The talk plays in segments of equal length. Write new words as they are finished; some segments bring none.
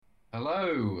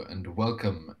Hello and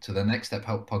welcome to the Next Step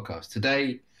Help podcast.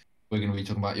 Today, we're going to be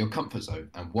talking about your comfort zone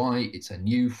and why it's a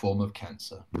new form of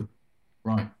cancer.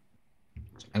 Right.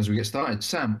 As we get started,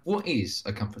 Sam, what is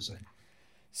a comfort zone?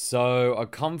 So a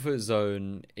comfort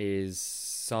zone is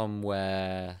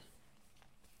somewhere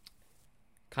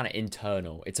kind of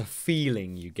internal. It's a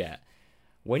feeling you get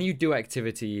when you do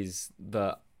activities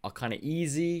that are kind of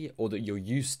easy or that you're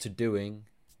used to doing.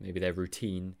 Maybe they're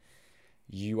routine.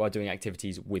 You are doing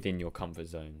activities within your comfort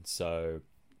zone. So,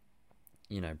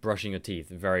 brushing your teeth,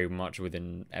 very much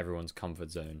within everyone's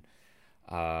comfort zone.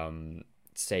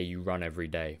 Say you run every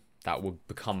day, that will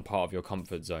become part of your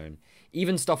comfort zone.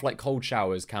 Even stuff like cold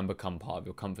showers can become part of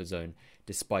your comfort zone,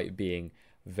 despite being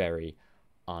very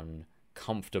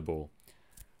uncomfortable.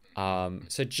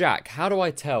 So Jack, how do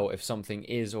I tell if something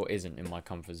is or isn't in my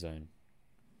comfort zone?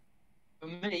 For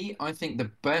me, I think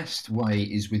the best way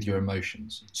is with your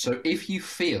emotions. So if you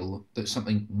feel that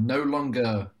something no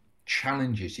longer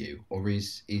challenges you or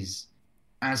is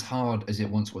as hard as it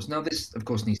once was. Now, this, of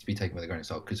course, needs to be taken with a grain of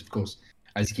salt because, of course,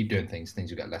 as you keep doing things will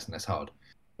get less and less hard.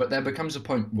 But there becomes a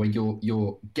point where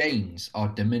your gains are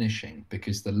diminishing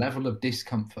because the level of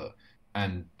discomfort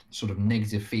and sort of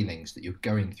negative feelings that you're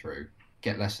going through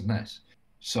get less and less.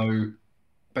 So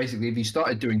basically, if you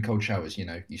started doing cold showers,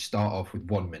 you start off with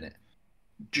 1 minute.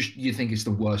 Just you think it's the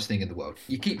worst thing in the world.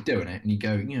 You keep doing it and you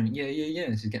go, yeah,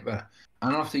 this is getting better.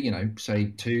 And after,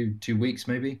 say two weeks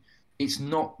maybe, it's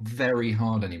not very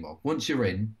hard anymore. Once you're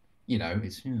in,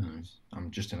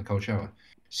 I'm just in a cold shower.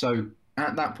 So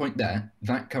at that point there,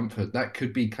 that comfort, that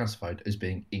could be classified as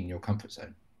being in your comfort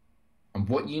zone. And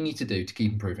what you need to do to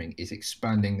keep improving is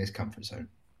expanding this comfort zone.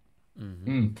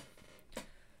 Mm-hmm.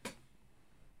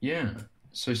 Yeah.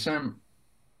 So Sam,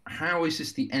 how is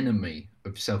this the enemy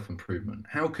of self-improvement?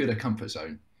 How could a comfort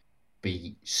zone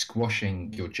be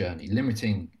squashing your journey,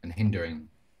 limiting and hindering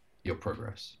your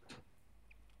progress?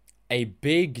 A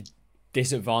big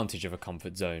disadvantage of a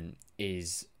comfort zone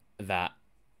is that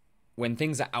when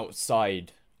things are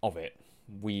outside of it,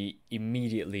 we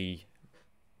immediately,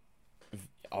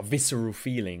 our visceral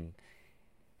feeling,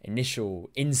 initial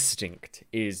instinct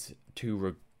is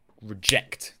to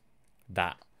reject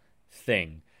that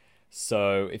thing.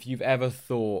 So if you've ever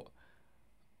thought,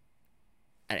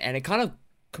 and it kind of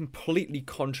completely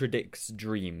contradicts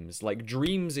dreams. Like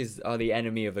dreams are the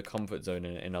enemy of the comfort zone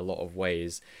in a lot of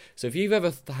ways. So if you've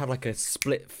ever had like a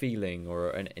split feeling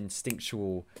or an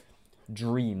instinctual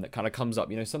dream that kind of comes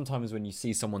up, sometimes when you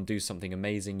see someone do something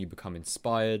amazing, you become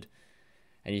inspired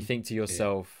and you think to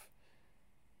yourself,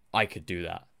 I could do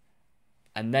that.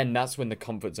 And then that's when the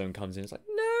comfort zone comes in. It's like,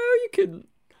 no, you couldn't.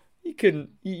 You couldn't.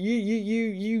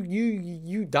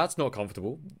 You. That's not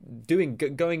comfortable.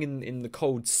 Going in the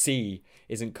cold sea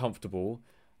isn't comfortable.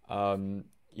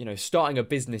 Starting a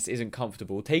business isn't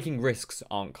comfortable. Taking risks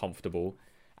aren't comfortable,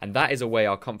 and that is a way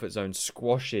our comfort zone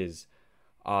squashes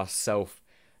our self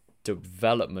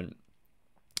development,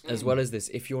 as well as this.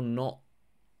 If you're not,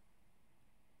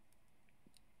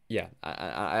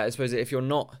 I suppose if you're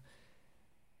not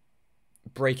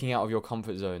breaking out of your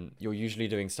comfort zone, you're usually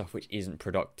doing stuff which isn't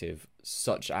productive,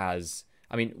 such as,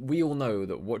 we all know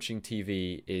that watching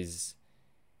TV is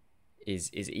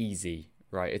easy,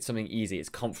 right? It's something easy, it's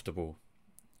comfortable,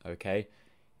 okay?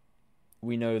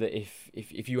 We know that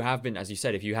if you have been, as you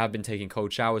said, if you have been taking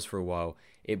cold showers for a while,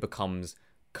 it becomes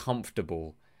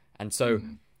comfortable. And so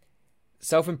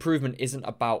self-improvement isn't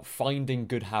about finding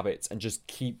good habits and just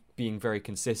keep being very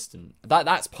consistent.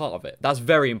 That's part of it. That's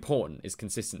very important, is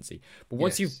consistency. But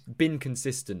once you've been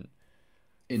consistent,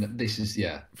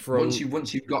 once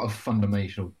you've got a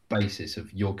fundamental basis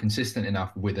of you're consistent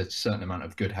enough with a certain amount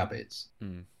of good habits,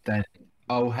 then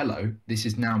hello, this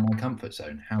is now my comfort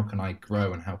zone. How can I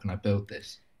grow and how can I build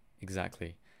this?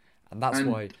 Exactly. And that's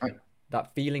why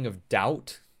that feeling of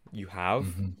doubt you have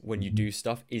when you do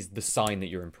stuff is the sign that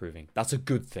you're improving. That's a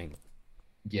good thing.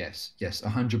 Yes,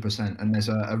 100%. And there's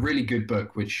a really good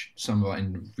book which some of our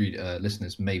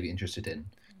listeners may be interested in,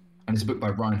 and it's a book by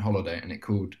Ryan Holiday, and it's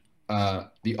called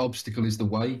 "The Obstacle Is the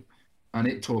Way," and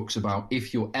it talks about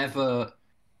if you're ever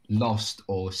lost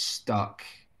or stuck,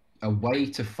 a way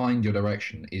to find your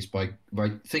direction is by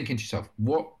thinking to yourself,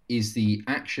 what is the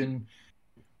action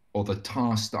or the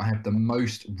task that I have the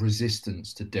most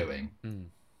resistance to doing?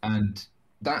 And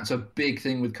that's a big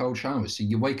thing with cold showers. So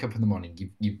you wake up in the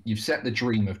morning, you've set the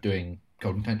dream of doing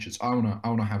cold intentions. I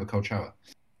wanna have a cold shower,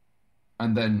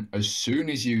 and then as soon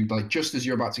as you just as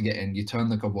you're about to get in, you turn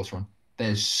the cold water on.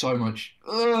 There's so much,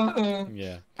 and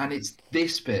it's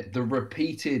this bit, the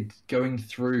repeated going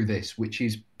through this, which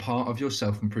is part of your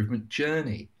self-improvement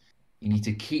journey. You need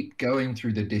to keep going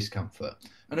through the discomfort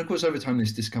And of course, over time,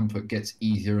 this discomfort gets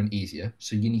easier and easier.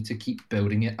 So you need to keep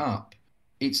building it up.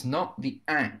 It's not the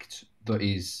act that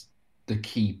is the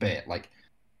key bit. Like,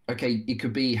 okay, it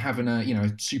could be having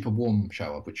a, super warm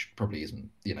shower, which probably isn't,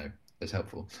 as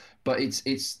helpful. But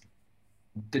it's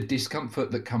the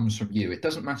discomfort that comes from you. It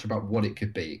doesn't matter about what it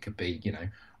could be. It could be,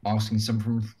 asking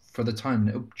someone for the time, and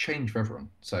it'll change for everyone.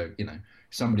 So,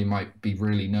 somebody might be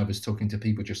really nervous talking to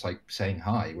people just like saying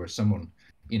hi, whereas someone,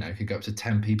 could go up to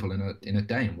 10 people in a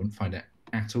day and wouldn't find it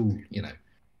at all,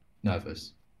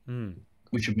 nervous,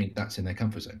 which would mean that's in their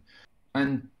comfort zone.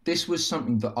 And this was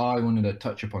something that I wanted to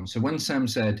touch upon. So when Sam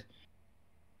said,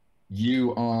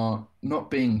 you are not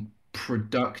being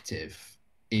productive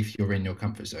if you're in your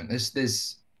comfort zone,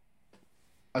 there's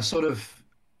a sort of,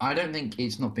 I don't think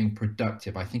it's not being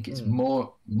productive. I think it's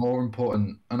more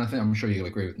important, and I'm sure you'll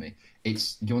agree with me.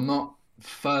 It's you're not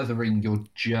furthering your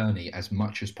journey as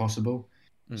much as possible.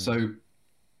 So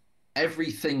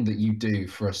everything that you do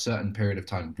for a certain period of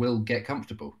time will get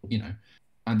comfortable,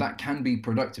 and that can be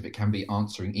productive. It can be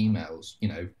answering emails,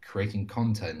 creating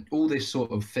content, all this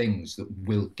sort of things that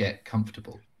will get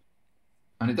comfortable.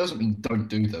 And it doesn't mean don't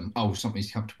do them. Oh,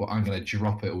 something's comfortable, I'm going to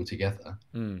drop it altogether.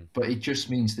 But it just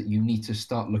means that you need to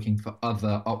start looking for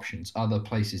other options, other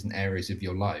places and areas of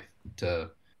your life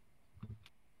to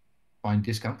find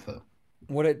discomfort.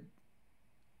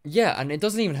 Yeah, and it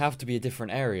doesn't even have to be a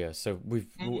different area. So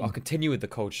I'll continue with the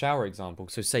cold shower example.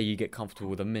 So say you get comfortable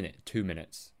with a minute, 2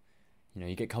 minutes.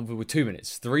 You get comfortable with 2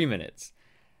 minutes, 3 minutes.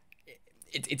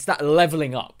 It's that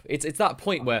leveling up. It's that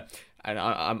point where, and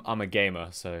I'm a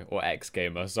gamer, or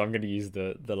ex-gamer, so I'm going to use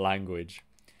the language.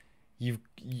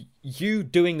 You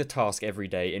doing the task every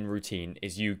day in routine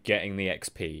is you getting the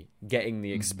XP, getting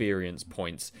the experience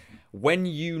points. When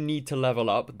you need to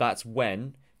level up, that's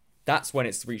when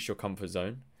it's reached your comfort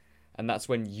zone, and that's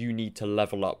when you need to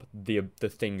level up the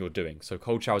thing you're doing. So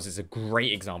cold showers is a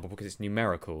great example because it's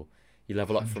numerical. You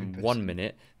level up from 1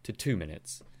 minute to 2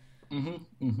 minutes.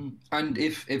 And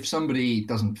if somebody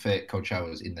doesn't fit cold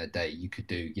showers in their day, you could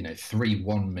do 3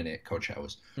 1-minute cold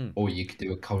showers, or you could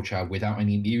do a cold shower without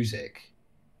any music,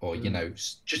 or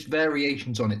just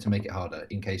variations on it to make it harder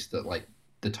in case that like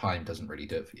the time doesn't really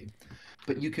do it for you.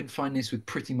 But you can find this with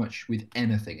pretty much with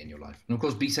anything in your life, and of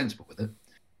course be sensible with it.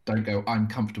 Don't go, I'm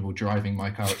comfortable driving my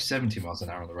car at 70 miles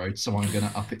an hour on the road, so I'm going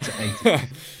to up it to 80.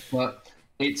 But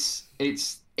it's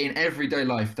in everyday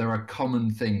life, there are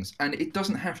common things, and it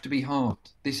doesn't have to be hard.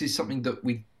 This is something that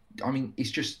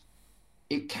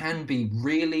it can be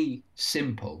really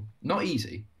simple, not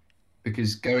easy,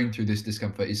 because going through this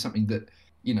discomfort is something that,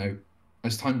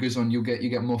 as time goes on, you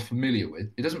get more familiar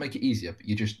with. It doesn't make it easier, but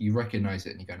you recognize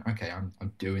it and you're going, okay, I'm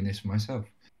doing this for myself.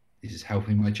 This is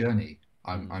helping my journey.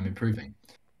 I'm improving.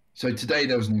 So today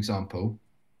there was an example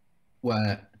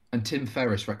where, and Tim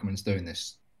Ferriss recommends doing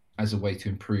this as a way to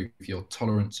improve your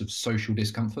tolerance of social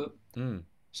discomfort.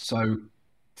 So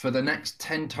for the next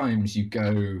 10 times you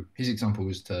go, his example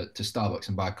was to Starbucks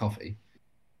and buy a coffee.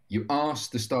 You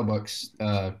ask the Starbucks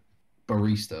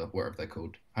barista, whatever they're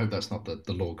called. I hope that's not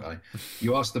the law guy.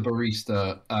 You ask the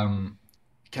barista,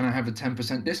 can I have a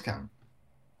 10% discount?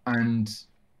 And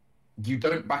you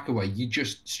don't back away. You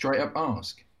just straight up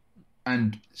ask.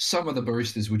 And some of the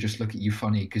baristas will just look at you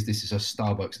funny because this is a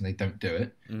Starbucks and they don't do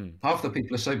it. Half the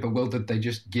people are so bewildered they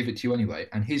just give it to you anyway.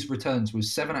 And his returns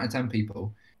was 7 out of 10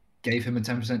 people gave him a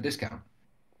 10% discount.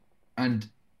 And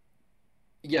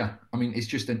yeah, it's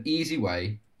just an easy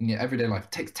way in your everyday life.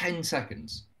 It takes 10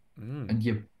 seconds and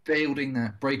you're breaking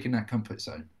that comfort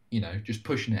zone, just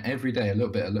pushing it every day, a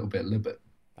little bit, a little bit, a little bit.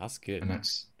 That's good. And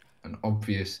that's an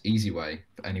obvious, easy way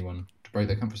for anyone to break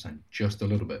their comfort zone, just a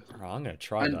little bit. Oh, I'm going to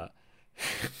try that.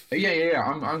 Yeah.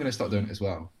 I'm going to start doing it as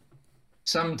well.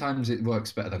 Sometimes it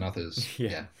works better than others.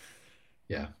 Yeah.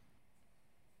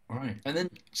 All right. And then,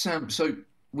 Sam, so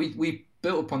we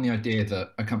built upon the idea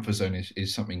that a comfort zone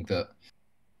is something that,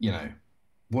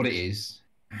 what it is,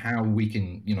 how we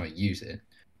can, use it.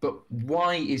 But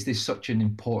why is this such an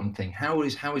important thing? How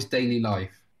is daily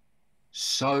life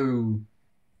so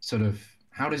sort of,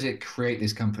 how does it create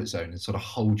this comfort zone and sort of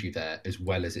hold you there as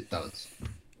well as it does?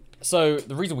 So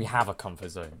the reason we have a comfort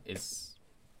zone is,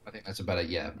 I think that's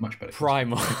much better.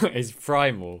 Primal is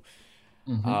primal.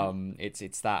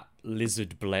 It's that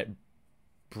lizard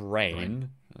brain.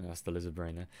 Oh, that's the lizard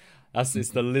brain there. It's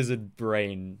the lizard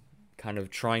brain kind of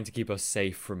trying to keep us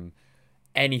safe from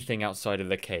anything outside of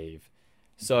the cave.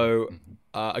 So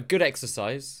a good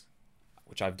exercise,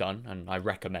 which I've done and I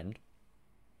recommend,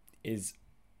 is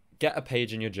get a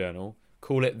page in your journal,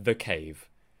 call it The Cave.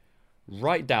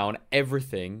 Write down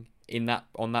everything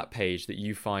on that page that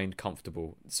you find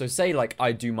comfortable. So say like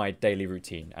I do my daily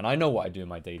routine, and I know what I do in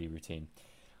my daily routine.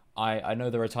 I know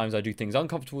there are times I do things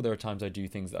uncomfortable. There are times I do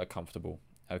things that are comfortable.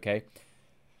 Okay,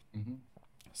 Hmm.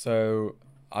 so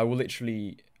I will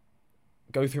literally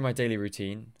go through my daily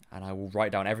routine and I will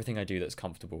write down everything I do that's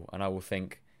comfortable, and I will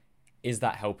think, is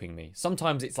that helping me?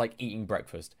 Sometimes it's like eating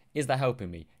breakfast. Is that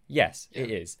helping me? Yes, Yeah.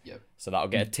 it is. Yeah. So that'll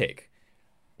get a tick.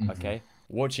 Hmm. Okay.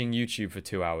 Watching YouTube for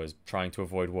 2 hours, trying to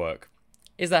avoid work.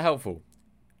 Is that helpful?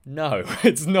 No,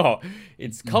 it's not.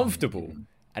 It's comfortable. Hmm.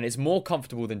 And it's more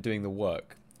comfortable than doing the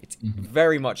work. It's Hmm.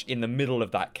 very much in the middle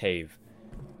of that cave.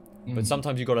 But Hmm.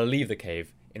 sometimes you've got to leave the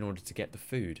cave in order to get the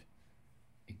food.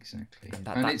 Exactly. And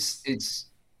And that's it's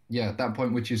yeah, that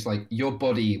point which is like your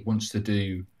body wants to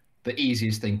do the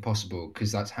easiest thing possible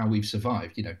because that's how we've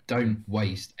survived. mm, Don't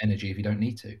waste energy if you don't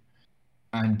need to.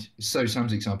 And so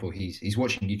Sam's example, he's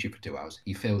watching YouTube for 2 hours.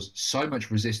 He feels so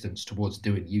much resistance towards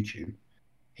doing YouTube.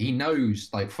 He knows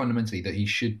like fundamentally that he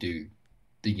should do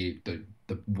the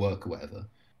work or whatever.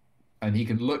 And he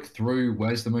can look through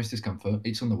where's the most discomfort,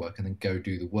 it's on the work, and then go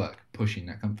do the work, pushing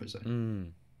that comfort zone.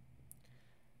 mm,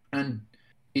 And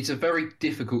it's a very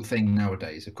difficult thing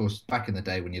nowadays. Of course, back in the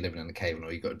day when you're living in a cave and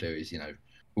all you got to do is,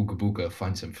 ooga booga,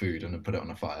 find some food and then put it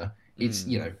on a fire. It's,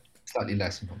 mm. slightly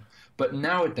less important. But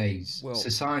nowadays, Well,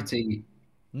 society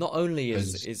not only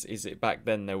is, has. is is it back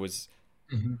then there was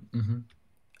Mhm, mhm.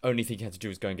 only thing you had to do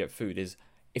was go and get food, is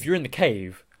if you're in the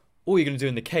cave, all you're going to do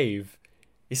in the cave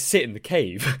is sit in the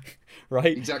cave,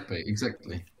 right? Exactly,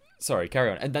 exactly, Sorry, carry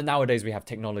on. And then nowadays we have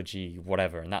technology,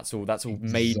 whatever, and that's all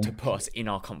made to put us exactly. in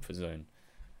our comfort zone.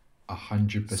 a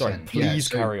hundred Sorry, percent. Yeah. please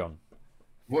So carry on.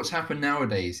 what's happened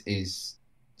nowadays is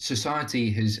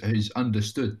society has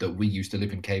understood that we used to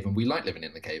live in cave and we like living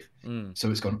in the cave. Mm,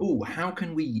 So it's gone, oh, how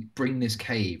can we bring this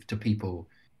cave to people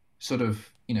sort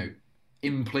of,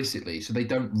 implicitly so they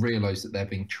don't realize that they're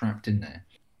being trapped in there?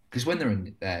 Because when they're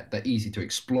in there, they're easy to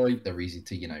exploit, they're easy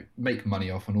to, make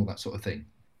money off and all that sort of thing.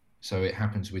 So it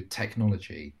happens with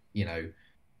technology,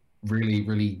 really,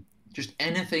 really just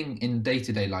anything in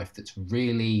day-to-day life that's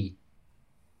really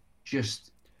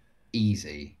just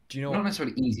easy. do you know Not what?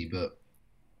 necessarily easy, but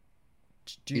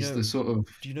Do you it's know? the sort of.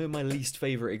 Do you know my least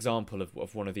favorite example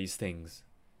of one of these things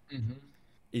Mhm.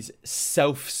 is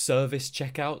self-service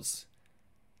checkouts?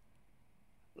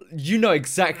 You know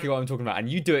exactly what I'm talking about, and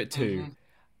you do it too.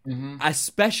 Mhm. Mhm.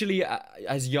 Especially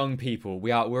as young people,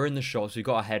 we're in the shops, we've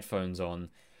got our headphones on,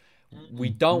 we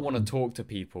don't want to Mhm. talk to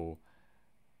people.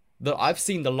 I've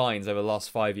seen the lines over the last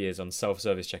 5 years on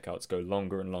self-service checkouts go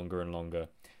longer and longer and longer,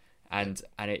 Yeah.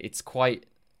 it's quite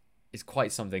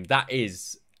something that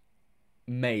is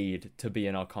made to be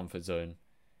in our comfort zone,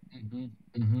 Mhm.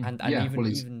 Mhm. and Yeah. even Well,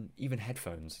 it's even even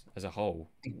headphones as a whole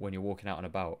when you're walking out and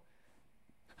about.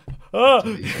 Ah,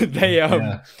 exactly, exactly. they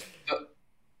Yeah. But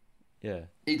yeah.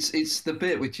 it's the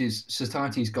bit which is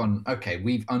society's gone. Okay,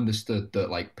 we've understood that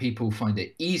like people find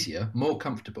it easier, more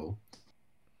comfortable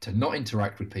to not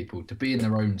interact with people, to be in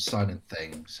their own silent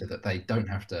thing, so that they don't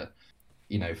have to,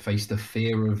 face the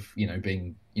fear of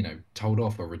being told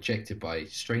off or rejected by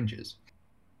strangers.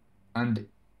 And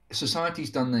society's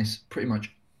done this pretty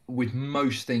much with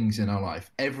most things in our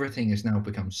life. Everything has now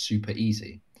become super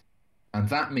easy. And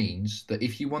that means that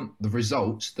if you want the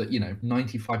results that,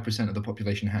 95% of the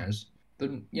population has,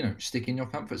 then, stick in your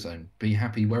comfort zone. Be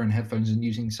happy wearing headphones and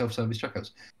using self-service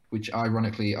checkouts, which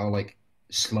ironically are like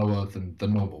slower than the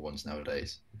normal ones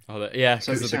nowadays. Oh, yeah,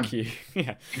 So because of the Sam, queue.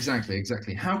 Yeah. exactly,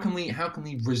 exactly. How can we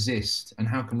resist and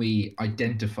how can we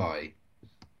identify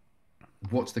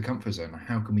what's the comfort zone?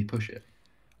 How can we push it?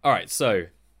 All right, so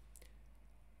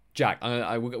Jack,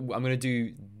 I'm gonna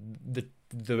do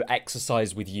the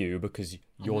exercise with you because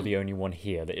you're Mhm. the only one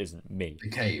here that isn't me. The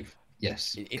cave.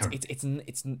 Yes.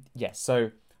 It's yes.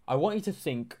 So I want you to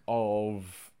think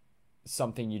of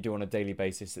something you do on a daily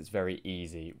basis that's very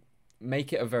easy.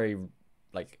 Make it a very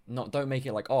like not don't make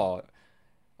it like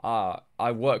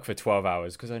I work for 12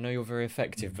 hours because I know you're very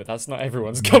effective, but that's not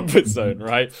everyone's Mhm. comfort zone, Mhm.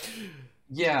 right?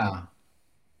 Yeah,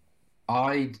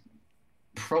 I'd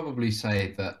probably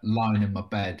say that lying in my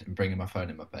bed and bringing my phone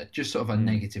in my bed, just sort of a Mm.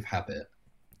 negative habit.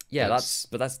 Yeah, That's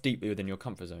that's deeply within your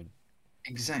comfort zone.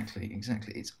 exactly,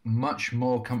 exactly. It's much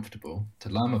more comfortable to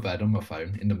lie in my bed on my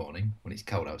phone in the morning when it's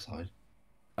cold outside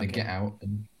than get Okay. out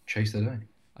and chase the day.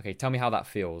 Okay, tell me how that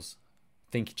feels.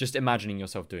 Think just imagining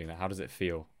yourself doing that. How does it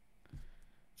feel?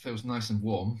 Feels nice and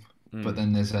warm, but Mm.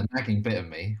 then there's a nagging bit of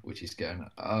me which is going,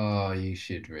 "Oh, you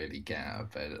should really get out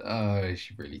of bed. Oh, you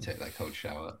should really take that cold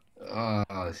shower. Oh,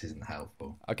 this isn't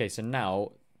helpful." Okay, so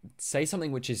now say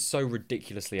something which is so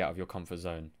ridiculously out of your comfort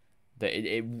zone that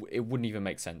it wouldn't even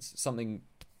make sense. Something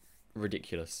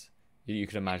ridiculous you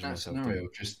could In imagine that yourself scenario, doing.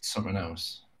 just something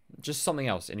else. Just something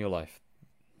else in your life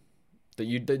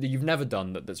that you've never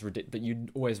done that's ridiculous that you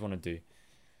always want to do?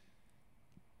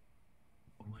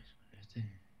 Always wanted to do.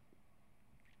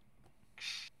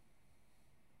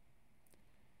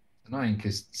 Annoying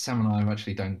because Sam and I have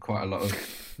actually done quite a lot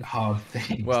of hard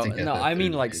things Well, together. no, I through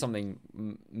mean the like years.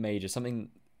 something major, something.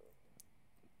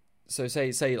 So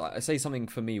say something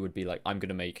for me would be like I'm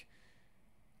gonna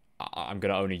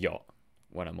own a yacht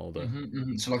when I'm older.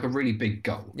 So like a really big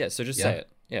goal. Yeah, so just Yeah. say it.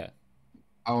 Yeah.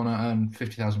 I want to earn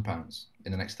 £50,000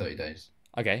 in the next 30 days.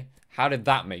 Okay. How did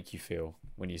that make you feel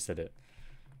when you said it?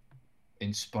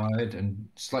 Inspired and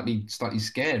slightly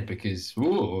scared because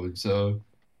it's a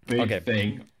big Okay.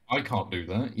 thing. I can't do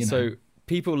that. So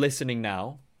people listening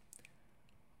now,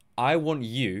 I want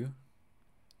you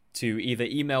to either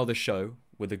email the show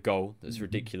with a goal that's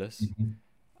ridiculous,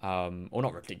 or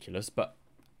not ridiculous, but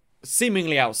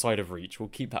seemingly outside of reach. We'll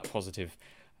keep that positive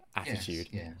attitude.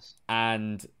 Yes.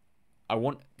 And I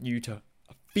want you to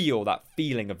feel that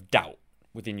feeling of doubt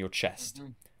within your chest.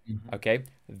 Okay?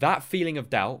 That feeling of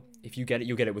doubt, if you get it,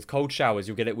 you'll get it with cold showers,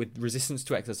 you'll get it with resistance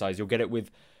to exercise, you'll get it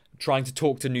with trying to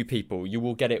talk to new people, you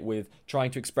will get it with trying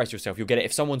to express yourself, you'll get it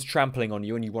if someone's trampling on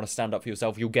you and you want to stand up for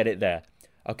yourself, you'll get it there.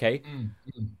 Okay?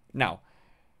 Now,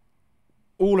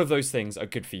 all of those things are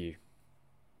good for you.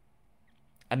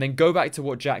 And then go back to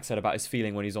what Jack said about his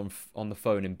feeling when he's on the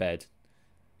phone in bed.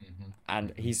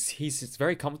 And he's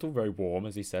very comfortable, very warm,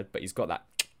 as he said, but he's got that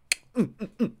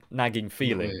nagging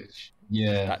feeling.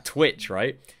 Yeah. That twitch,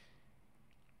 right?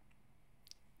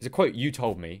 It's a quote you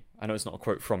told me. I know it's not a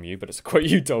quote from you, but it's a quote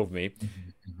you told me.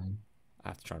 I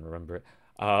have to try and remember it.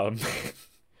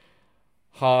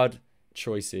 Hard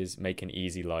choices make an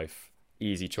easy life.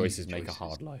 Easy choices make a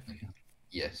hard life.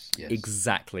 Yes.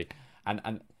 Exactly.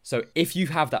 And so if you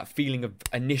have that feeling of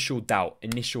initial doubt,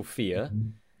 initial fear,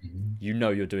 you know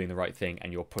you're doing the right thing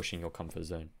and you're pushing your comfort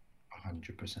zone.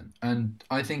 100%. And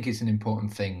I think it's an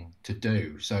important thing to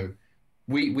do. So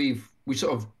we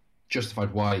sort of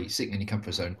justified why sitting in your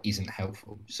comfort zone isn't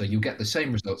helpful. So you'll get the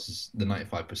same results as the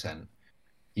 95%.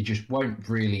 You just won't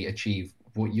really achieve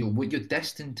what you're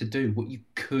destined to do, what you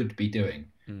could be doing.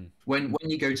 When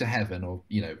you go to heaven or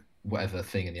whatever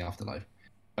thing in the afterlife.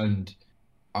 And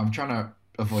I'm trying to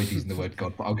avoid using the word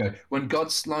God, but I'll go, when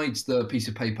God slides the piece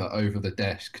of paper over the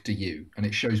desk to you and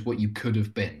it shows what you could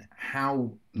have been,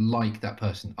 how like that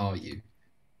person are you?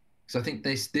 So I think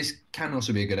this can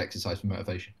also be a good exercise for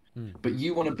motivation. But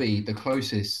you want to be the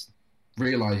closest,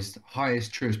 realized,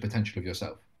 highest, truest potential of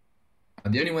yourself.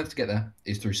 And the only way to get there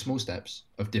is through small steps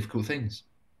of difficult things.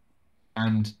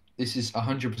 And this is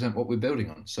 100% what we're building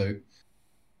on. So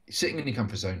sitting in your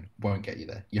comfort zone won't get you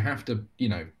there. You have to,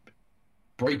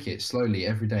 break it slowly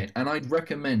every day. And I'd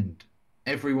recommend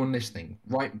everyone listening,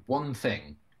 write one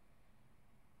thing.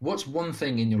 What's one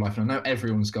thing in your life? And I know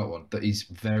everyone's got one that is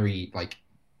very like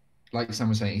someone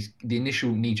was saying, is the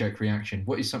initial knee-jerk reaction.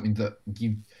 What is something that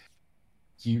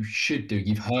you should do?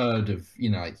 You've heard of,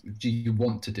 do you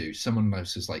want to do? Someone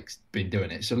else has been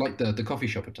doing it. So like the coffee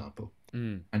shop example.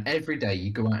 And every day you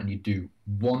go out and you do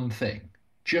one thing,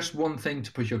 just one thing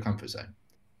to push your comfort zone.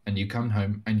 And you come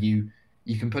home and you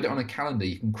can put it on a calendar.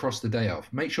 You can cross the day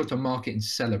off. Make sure to mark it and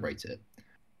celebrate it.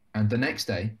 And the next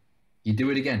day, you do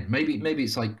it again. Maybe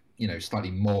it's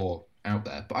slightly more out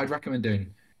there. But I'd recommend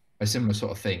doing a similar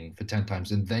sort of thing for 10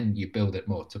 times, and then you build it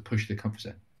more to push the comfort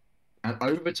zone. And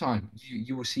over time,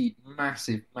 you will see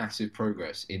massive, massive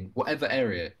progress in whatever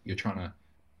area you're trying to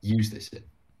use this in.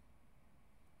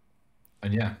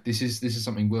 And yeah, this is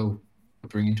something we'll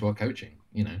bring into our coaching.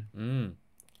 100%.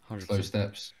 Slow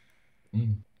steps.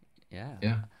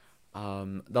 Yeah.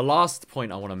 The last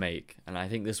point I want to make, and I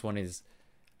think this one is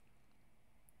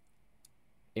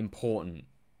important,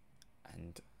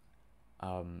 and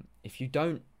if you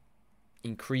don't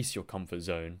increase your comfort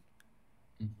zone,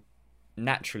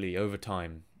 naturally over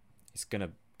time, it's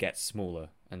gonna get smaller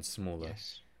and smaller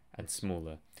and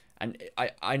smaller. And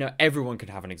I know everyone could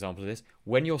have an example of this.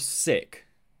 When you're sick,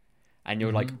 and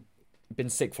you're been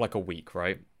sick for a week,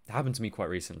 right? It happened to me quite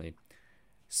recently.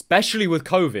 Especially with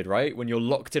COVID, right? When you're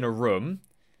locked in a room,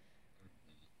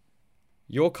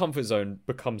 your comfort zone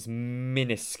becomes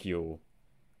minuscule.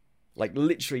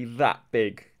 Literally that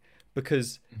big.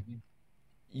 Because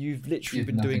you've literally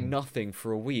been doing nothing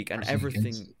for a week and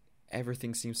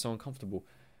everything seems so uncomfortable.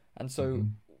 And so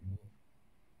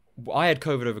I had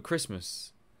COVID over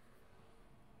Christmas.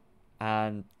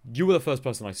 And you were the first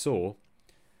person I saw.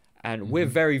 And we're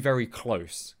very, very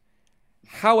close.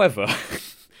 However...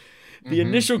 The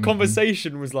initial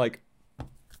conversation was like,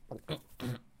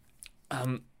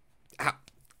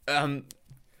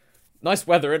 nice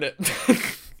weather,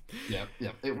 innit? Yeah.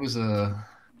 It was a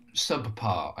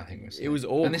subpar, I think we're It saying. was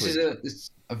And this is awkward.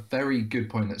 a very good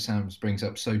point that Sam brings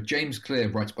up. So James Clear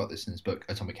writes about this in his book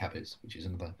Atomic Habits, which is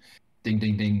another ding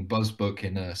ding ding buzz book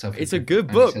in self It's a improvement. good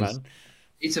And he book, says man.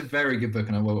 it's a very good book,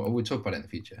 and I will talk about it in the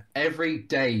future. Every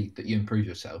day that you improve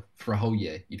yourself for a whole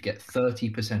year, you'd get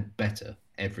 30% better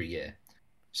every year.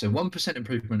 So 1%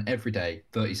 improvement every day,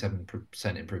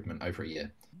 37% improvement over a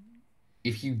year.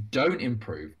 If you don't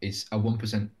improve, it's a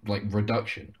 1% like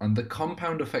reduction, and the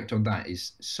compound effect on that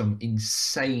is some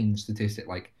insane statistic,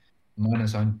 like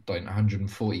minus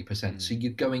 140%. So Mm.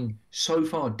 you're going so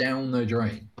far down the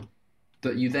drain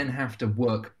that you then have to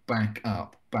work back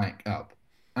up.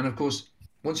 And of course,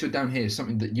 once you're down here,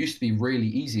 something that used to be really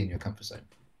easy in your comfort zone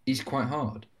is quite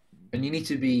hard. And you need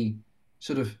to be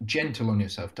sort of gentle on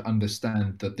yourself to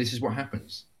understand that this is what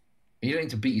happens. You don't need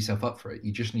to beat yourself up for it.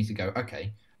 You just need to go,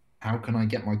 okay, how can I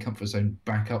get my comfort zone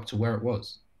back up to where it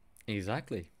was?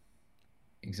 Exactly.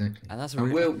 Exactly. And that's a And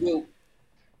really, we'll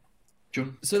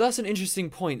John. so that's an interesting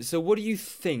point. So what do you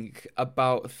think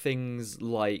about things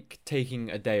like taking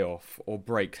a day off or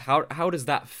breaks? How does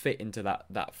that fit into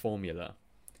that formula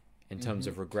in terms Hmm.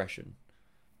 of regression?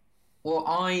 Well,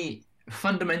 I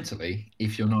fundamentally,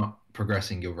 if you're not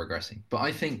progressing, you're regressing. But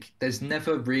I think there's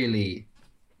never really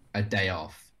a day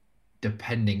off,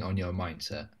 depending on your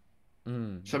mindset.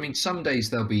 Mm. So I mean, some days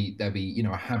there'll be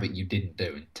a habit you didn't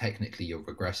do, and technically you're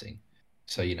regressing.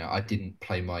 So I didn't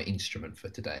play my instrument for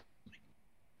today.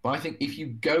 But I think if you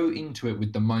go into it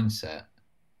with the mindset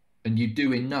and you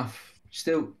do enough,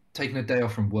 still taking a day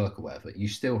off from work or whatever, you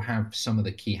still have some of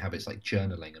the key habits like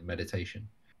journaling and meditation.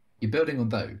 You're building on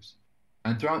those.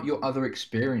 And throughout your other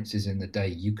experiences in the day,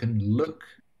 you can look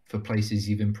for places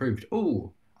you've improved.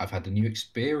 Oh, I've had a new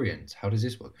experience. How does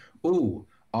this work? Oh,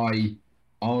 I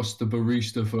asked the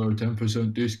barista for a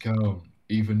 10% discount,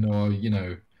 even though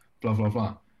blah, blah,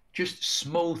 blah. Just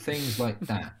small things like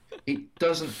that. It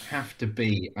doesn't have to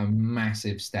be a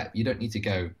massive step. You don't need to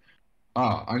go,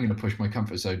 I'm going to push my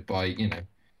comfort zone by,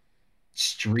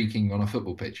 streaking on a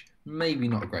football pitch. Maybe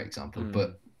not a great example, Mm.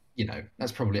 but,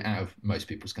 that's probably out of most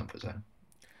people's comfort zone.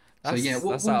 So, yeah, That's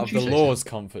what, that's what out would of you the say, Sam? law's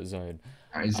comfort zone.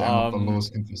 That is out of the Um, law's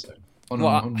comfort zone. On,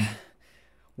 well, on, I, on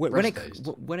when rest it days.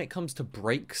 when it comes to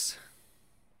breaks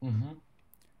Mm-hmm.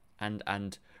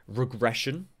 and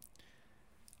regression,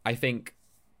 I think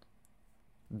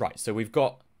right. So we've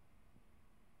got.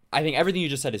 I think everything you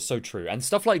just said is so true, and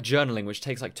stuff like journaling, which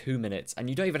takes like 2 minutes, and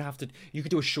you don't even have to. You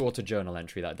could do a shorter journal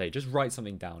entry that day. Just write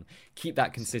something down. Keep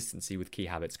that consistency with key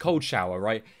habits. Cold shower,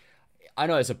 right? I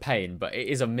know it's a pain, but it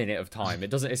is a minute of time. It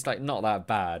doesn't. It's like not that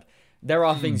bad. There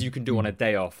are things you can do on a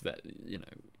day off that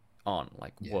aren't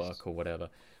like Yes. work or whatever.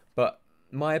 But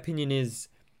my opinion is,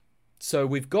 so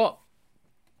we've got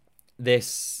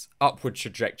this upward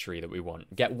trajectory that we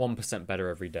want. Get 1% better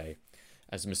every day,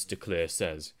 as Mr. Clear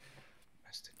says.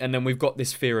 And then we've got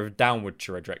this fear of downward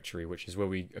trajectory, which is where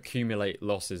we accumulate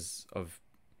losses of.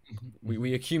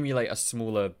 We accumulate a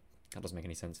smaller. That doesn't make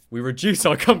any sense. We reduce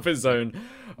our comfort zone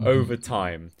over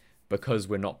time because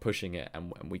we're not pushing it,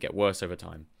 and we get worse over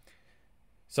time.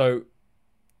 So,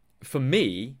 for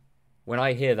me, when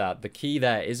I hear that, the key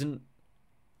there isn't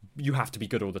you have to be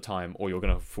good all the time or you're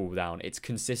going to fall down. It's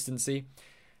consistency.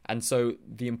 And so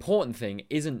the important thing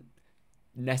isn't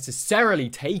necessarily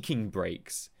taking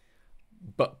breaks,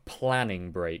 but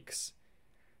planning breaks.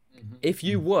 If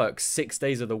you work 6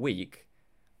 days of the week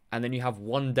and then you have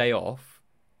one day off,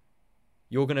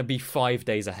 you're going to be 5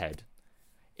 days ahead.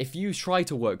 If you try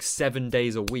to work 7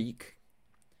 days a week,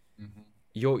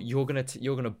 you're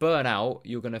gonna burn out.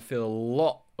 You're gonna feel a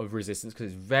lot of resistance because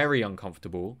it's very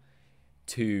uncomfortable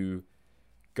to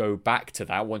go back to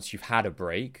that once you've had a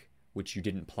break, which you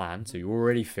didn't plan, so you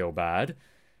already feel bad.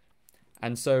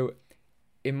 And so,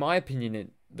 in my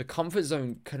opinion, the comfort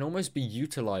zone can almost be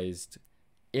utilized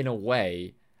in a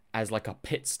way as like a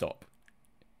pit stop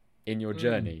in your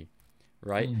journey,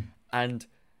 right? And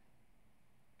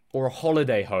or a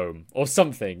holiday home or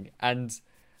something. And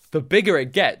the bigger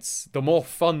it gets, the more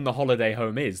fun the holiday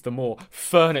home is, the more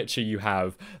furniture you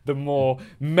have, the more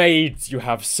maids you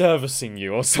have servicing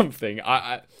you or something.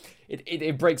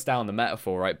 It breaks down the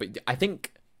metaphor, right? But I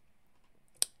think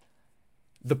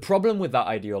the problem with that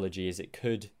ideology is it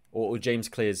could, or James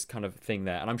Clear's kind of thing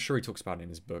there, and I'm sure he talks about it in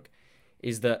his book,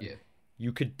 is that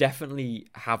you could definitely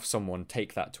have someone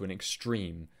take that to an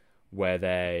extreme where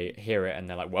they hear it and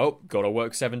they're like, well, gotta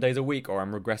work 7 days a week or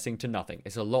I'm regressing to nothing.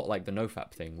 It's a lot like the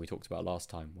NoFap thing we talked about last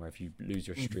time, where if you lose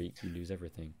your streak, you lose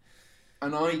everything.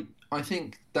 And I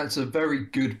think that's a very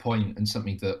good point and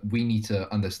something that we need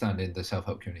to understand in the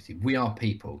self-help community. We are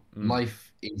people.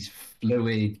 Life is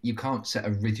fluid. You can't set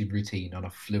a rigid routine on a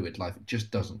fluid life. It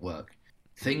just doesn't work.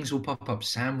 things will pop up.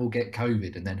 Sam will get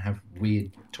COVID and then have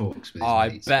weird talks with Oh, his I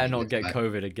mates. better When he not gets get back.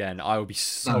 COVID again. I will be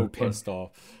so No, but pissed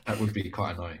off. that would be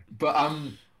quite annoying. But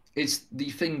it's the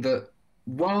thing that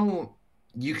while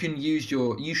you should use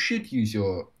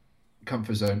your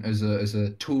comfort zone as a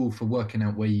tool for working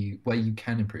out where you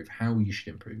can improve, how you should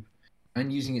improve,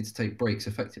 and using it to take breaks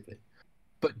effectively.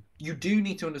 But you do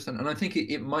need to understand, and I think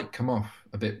it might come off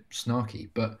a bit snarky,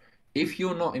 but if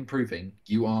you're not improving,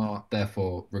 you are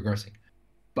therefore regressing.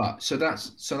 But so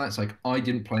that's like I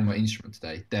didn't play my instrument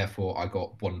today, therefore I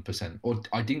got 1%, or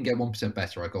I didn't get 1%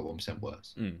 better, I got 1%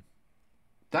 worse. Mm.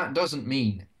 That doesn't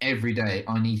mean every day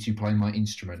I need to play my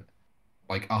instrument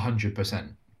like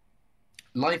 100%.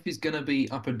 Life is going to be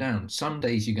up and down. Some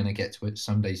days you're going to get to it,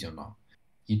 some days you're not.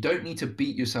 You don't need to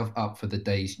beat yourself up for the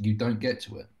days you don't get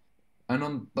to it. And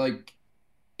on like,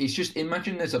 it's just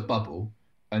imagine there's a bubble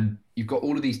and you've got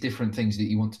all of these different things that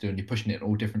you want to do and you're pushing it in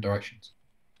all different directions.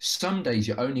 Some days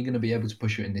you're only going to be able to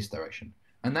push it in this direction.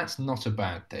 And that's not a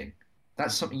bad thing.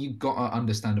 That's something you've got to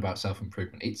understand about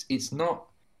self-improvement. It's not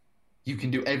you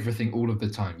can do everything all of the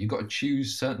time. You've got to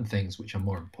choose certain things which are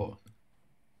more important.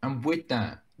 And with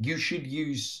that, you should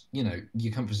use,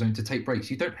 your comfort zone to take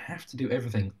breaks. You don't have to do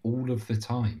everything all of the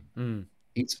time. Mm.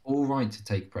 It's all right to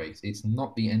take breaks. It's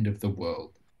not the end of the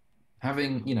world.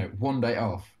 Having, one day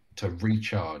off to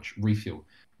recharge, refuel,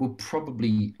 will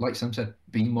probably, like Sam said,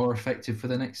 be more effective for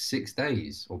the next 6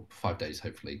 days or 5 days,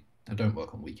 hopefully. I don't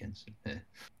work on weekends.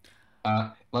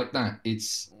 Like that.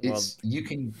 It's you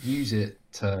can use it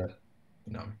to,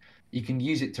 you can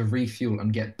use it to refuel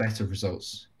and get better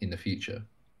results in the future.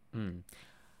 Mm.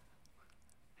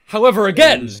 However,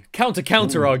 again,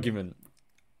 counter argument.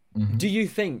 Mm-hmm. Do you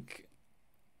think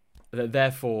that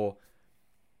therefore,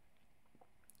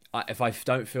 if I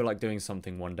don't feel like doing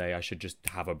something one day, I should just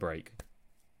have a break?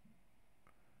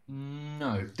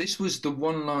 No, this was the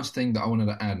one last thing that I wanted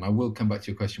to add, and I will come back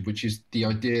to your question, which is the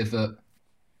idea that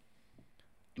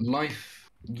life.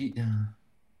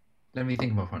 Let me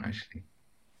think about one actually.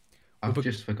 I've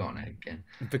just forgotten it again.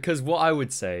 Because what I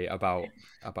would say about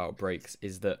breaks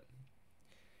is that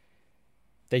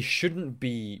they shouldn't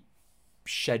be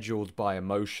scheduled by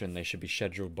emotion. They should be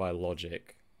scheduled by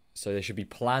logic. So they should be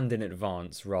planned in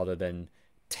advance rather than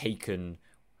taken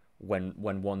when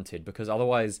wanted. Because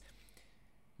otherwise,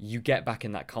 you get back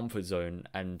in that comfort zone,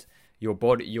 and your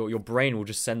body, your brain will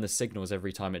just send the signals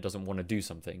every time it doesn't want to do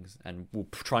something, and will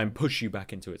try and push you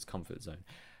back into its comfort zone.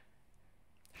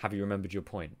 Have you remembered your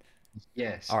point?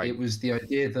 Yes, All right. It was the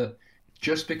idea that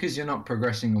just because you're not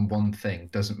progressing on one thing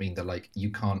doesn't mean that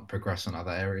you can't progress on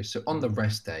other areas. So on the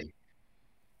rest day,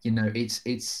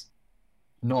 it's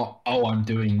not, oh, I'm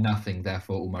doing nothing,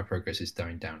 therefore all my progress is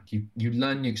going down. You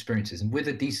learn new experiences, and with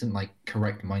a decent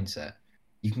correct mindset,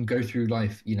 you can go through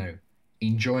life,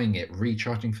 enjoying it,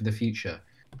 recharging for the future,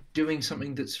 doing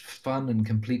something that's fun and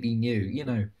completely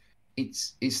new.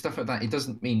 It's stuff like that. It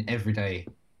doesn't mean every day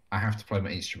I have to play my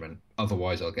instrument,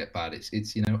 otherwise I'll get bad. It's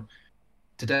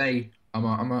today I'm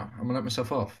gonna let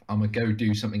myself off. I'm gonna go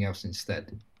do something else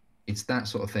instead. It's that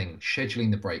sort of thing.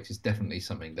 Scheduling the breaks is definitely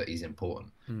something that is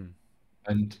important.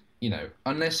 And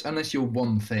unless your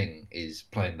one thing is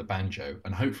playing the banjo,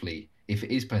 and hopefully if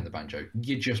it is playing the banjo,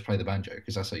 you just play the banjo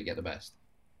because that's how you get the best.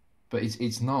 But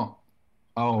it's not,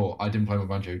 oh, I didn't play my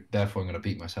banjo, therefore I'm gonna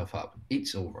beat myself up.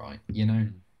 It's all right,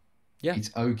 Yeah,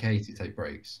 it's okay to take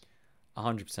breaks.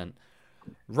 100%.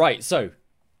 Right, so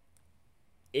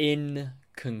in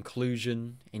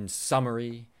conclusion, in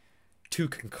summary, to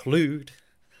conclude,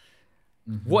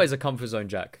 what is a comfort zone,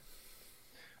 Jack?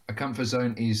 A comfort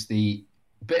zone is the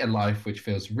bit of life which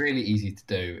feels really easy to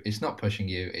do. It's not pushing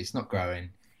you, it's not growing.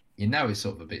 It's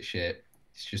sort of a bit shit.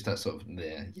 It's just that sort of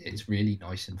it's really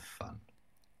nice and fun.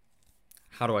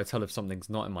 How do I tell if something's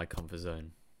not in my comfort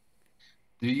zone?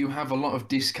 Do you have a lot of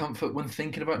discomfort when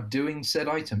thinking about doing said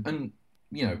item? And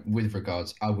with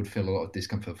regards, I would feel a lot of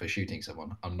discomfort for shooting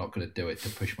someone. I'm not going to do it to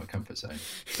push my comfort zone.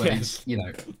 But Yes.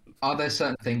 Are there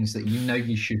certain things that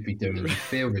you should be doing? You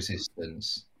feel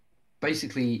resistance.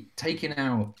 Basically, taking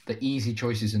out the easy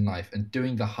choices in life and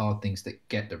doing the hard things that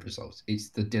get the results. It's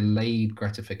the delayed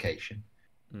gratification.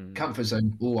 Comfort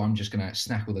zone, oh, I'm just going to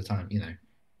snack all the time.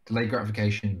 Delayed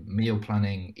gratification, meal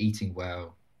planning, eating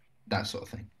well, that sort of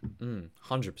thing.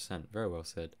 100%. Very well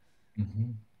said.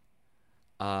 Mm-hmm.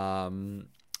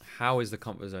 How is the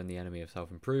comfort zone the enemy of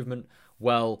self-improvement?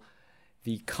 Well,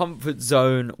 the comfort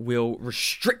zone will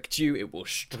restrict you. It will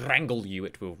strangle you.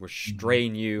 It will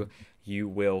restrain you. You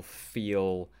will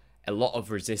feel a lot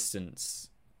of resistance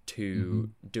to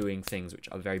doing things which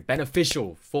are very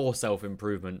beneficial for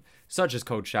self-improvement, such as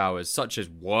cold showers, such as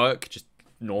work, just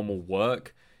normal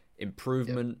work,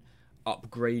 improvement.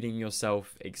 upgrading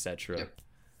yourself, etc. Yep.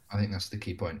 I think that's the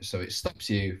key point. So it stops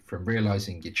you from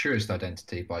realizing your truest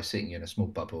identity by sitting in a small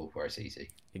bubble where it's easy.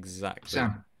 Exactly.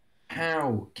 Sam,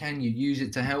 how can you use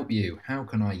it to help you? How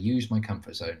can I use my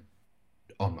comfort zone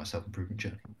on my self-improvement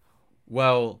journey?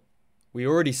 Well, we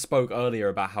already spoke earlier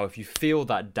about how if you feel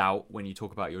that doubt when you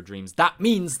talk about your dreams, that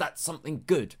means that's something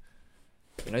good.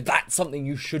 You know, that's something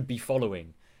you should be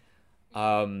following.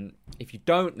 If you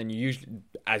don't, then you usually,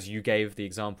 as you gave the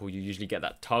example, you usually get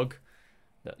that tug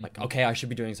that like, okay, I should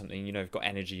be doing something, you know, you've got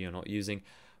energy you're not using.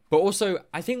 But also,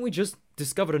 I think we just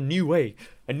discovered a new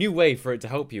way for it to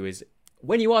help you is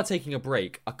when you are taking a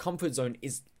break, a comfort zone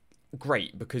is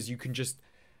great because you can just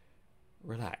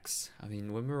relax. I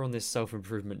mean, when we're on this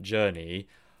self-improvement journey,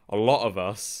 a lot of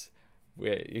us,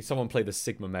 someone play the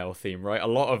Sigma male theme, right? A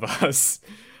lot of us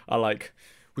are like,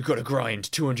 we got to grind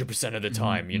 200% of the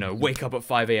time, you know, wake up at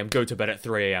 5 a.m., go to bed at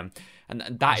 3 a.m. And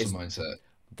That's the mindset.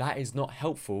 that is not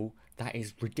helpful. That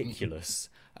is ridiculous.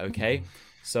 Okay?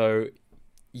 So,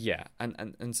 yeah.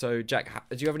 And so, Jack,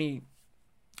 do you have any...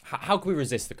 How can we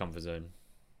resist the comfort zone?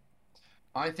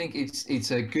 I think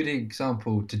it's a good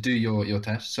example to do your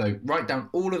test. So write down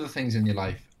all of the things in your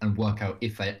life and work out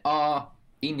if they are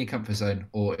in your comfort zone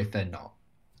or if they're not.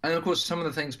 And of course, some of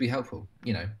the things be helpful,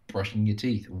 you know, brushing your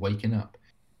teeth, waking up.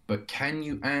 But can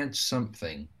you add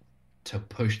something to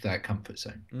push that comfort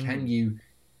zone? Can you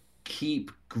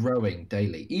keep growing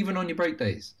daily, even on your break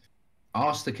days?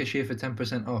 Ask the cashier for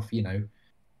 10% off, you know,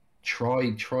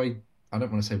 try I don't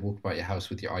want to say walk about your house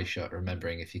with your eyes shut,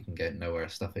 remembering if you can know where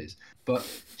stuff is. But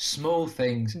small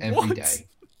things every day.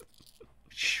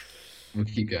 We'll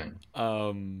keep going.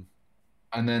 And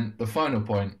then the final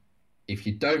point, if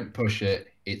you don't push it,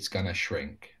 it's going to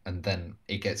shrink. And then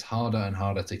it gets harder and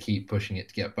harder to keep pushing it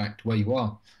to get back to where you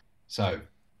are. So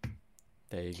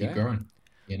there you keep go. growing,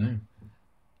 you know.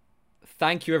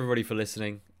 Thank you, everybody, for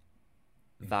listening.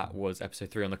 That was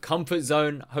episode 3 on the comfort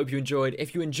zone. Hope you enjoyed.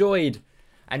 If you enjoyed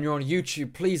and you're on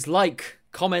YouTube, please like,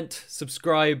 comment,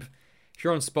 subscribe. If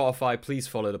you're on Spotify, please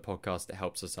follow the podcast. It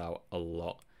helps us out a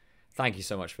lot. Thank you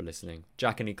so much for listening.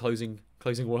 Jack, any closing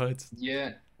words?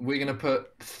 Yeah, we're going to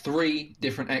put 3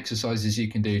 different exercises you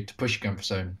can do to push your comfort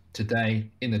zone today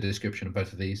in the description of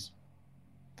both of these.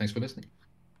 Thanks for listening.